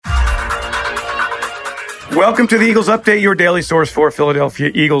Welcome to the Eagles Update, your daily source for Philadelphia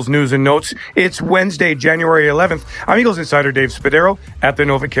Eagles news and notes. It's Wednesday, January 11th. I'm Eagles insider Dave Spadaro at the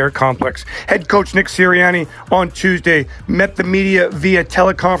NovaCare Complex. Head coach Nick Sirianni on Tuesday met the media via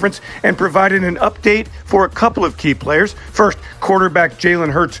teleconference and provided an update for a couple of key players. First, quarterback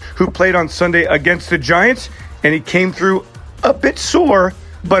Jalen Hurts, who played on Sunday against the Giants, and he came through a bit sore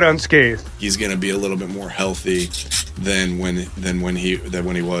but unscathed. He's going to be a little bit more healthy than when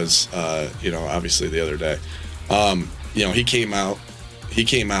he was, obviously the other day. He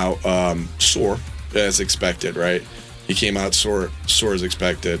came out sore as expected, right? He came out sore as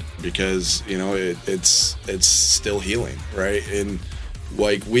expected because it's still healing, right? And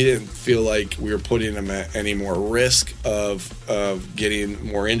like we didn't feel like we were putting him at any more risk of getting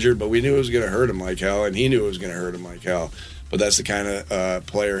more injured, but we knew it was going to hurt him like hell, and he knew it was going to hurt him like hell. But that's the kind of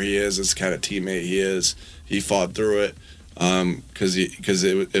player he is. It's the kind of teammate he is. He fought through it because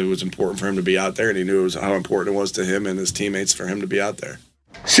it was important for him to be out there, and he knew how important it was to him and his teammates for him to be out there.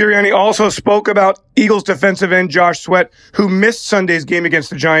 Sirianni also spoke about Eagles defensive end Josh Sweat, who missed Sunday's game against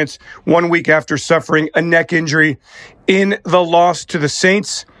the Giants 1 week after suffering a neck injury in the loss to the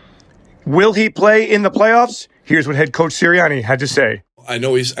Saints. Will he play in the playoffs? Here's what head coach Sirianni had to say. I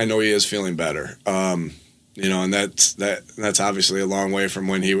know he is feeling better. And that's obviously a long way from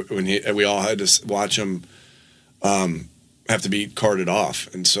when we all had to watch him have to be carted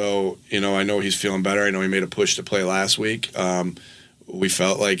off. And so, I know he's feeling better. I know he made a push to play last week. We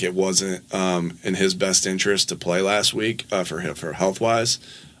felt like it wasn't in his best interest to play last week for health wise.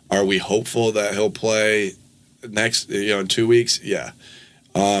 Are we hopeful that he'll play next, in 2 weeks? Yeah.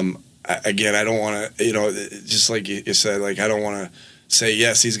 Again, I don't want to, just like you said, like I don't want to say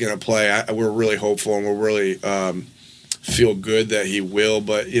yes, he's going to play. We're really hopeful, and we're really feel good that he will.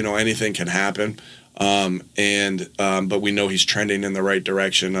 But anything can happen, but we know he's trending in the right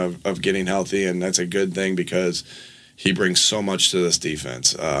direction of getting healthy, and that's a good thing because he brings so much to this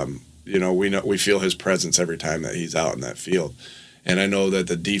defense. We feel his presence every time that he's out in that field, and I know that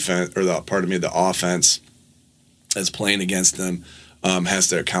the defense, or the offense that's playing against them has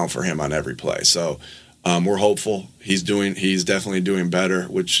to account for him on every play. So. We're hopeful. He's definitely doing better,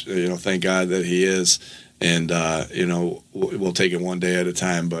 which thank God that he is. And we'll take it one day at a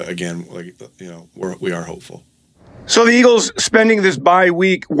time. But again, we are hopeful. So the Eagles spending this bye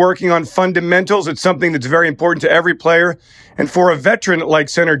week working on fundamentals. It's something that's very important to every player. And for a veteran like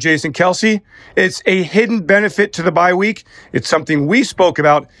center Jason Kelce, it's a hidden benefit to the bye week. It's something we spoke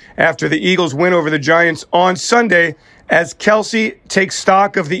about after the Eagles win over the Giants on Sunday, as Kelce takes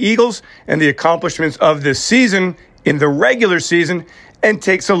stock of the Eagles and the accomplishments of this season in the regular season and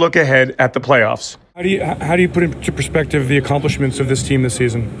takes a look ahead at the playoffs. How do you put into perspective the accomplishments of this team this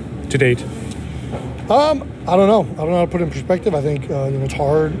season to date? I don't know. I don't know how to put it in perspective. I think it's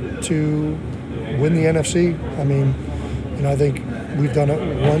hard to win the NFC. I mean, I think we've done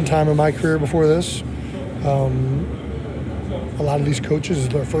it one time in my career before this. A lot of these coaches, is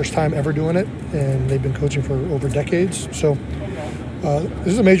their first time ever doing it, and they've been coaching for over decades. So this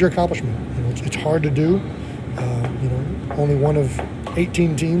is a major accomplishment. It's hard to do. Only one of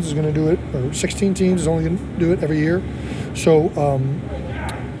 18 teams is going to do it, or 16 teams is only going to do it every year. So,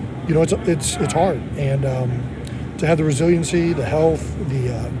 it's hard. And to have the resiliency, the health,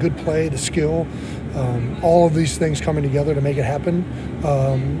 the good play, the skill, all of these things coming together to make it happen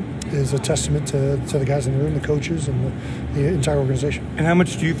is a testament to the guys in the room, the coaches, and the entire organization. And how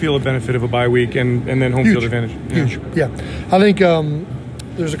much do you feel a benefit of a bye week and then home field advantage? Huge, yeah. I think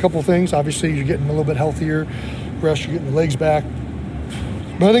there's a couple of things. Obviously, you're getting a little bit healthier. Rest, you're getting the legs back.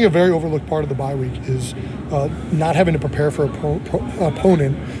 But I think a very overlooked part of the bye week is not having to prepare for an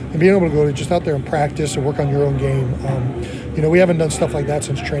opponent and being able to go just out there and practice and work on your own game. We haven't done stuff like that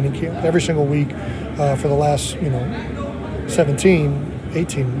since training camp. Every single week for the last, 18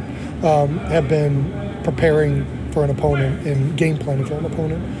 have been preparing for an opponent and game planning for an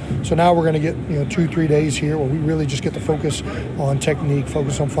opponent. So now we're going to get 2-3 days here where we really just get to focus on technique,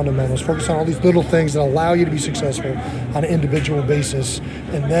 focus on fundamentals, focus on all these little things that allow you to be successful on an individual basis.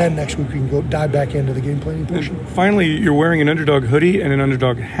 And then next week we can go dive back into the game planning portion. And finally, you're wearing an Underdog hoodie and an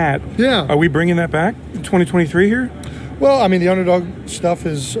Underdog hat. Yeah. Are we bringing that back in 2023 here? Well, I mean, the Underdog stuff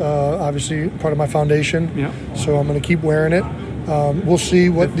is obviously part of my foundation. Yeah. So I'm going to keep wearing it. We'll see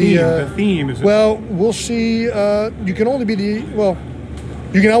what the theme is. Well, we'll see. You can only be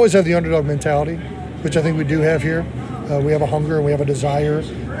you can always have the underdog mentality, which I think we do have here. We have a hunger and we have a desire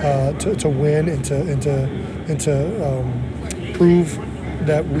to win and to prove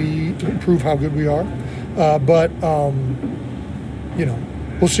how good we are. But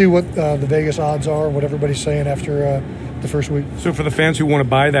we'll see what the Vegas odds are, what everybody's saying after the first week. So for the fans who want to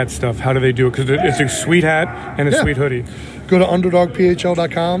buy that stuff, how do they do it? Because it's a sweet hat and a sweet hoodie. Go to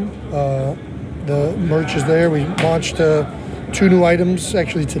underdogphl.com. The merch is there. We launched 2 new items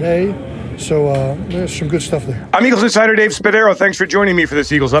actually today. So there's some good stuff there. I'm Eagles Insider Dave Spadaro. Thanks for joining me for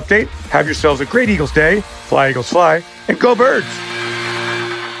this Eagles update. Have yourselves a great Eagles day. Fly, Eagles, fly. And go Birds.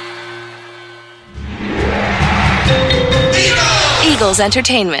 Eagles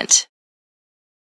Entertainment.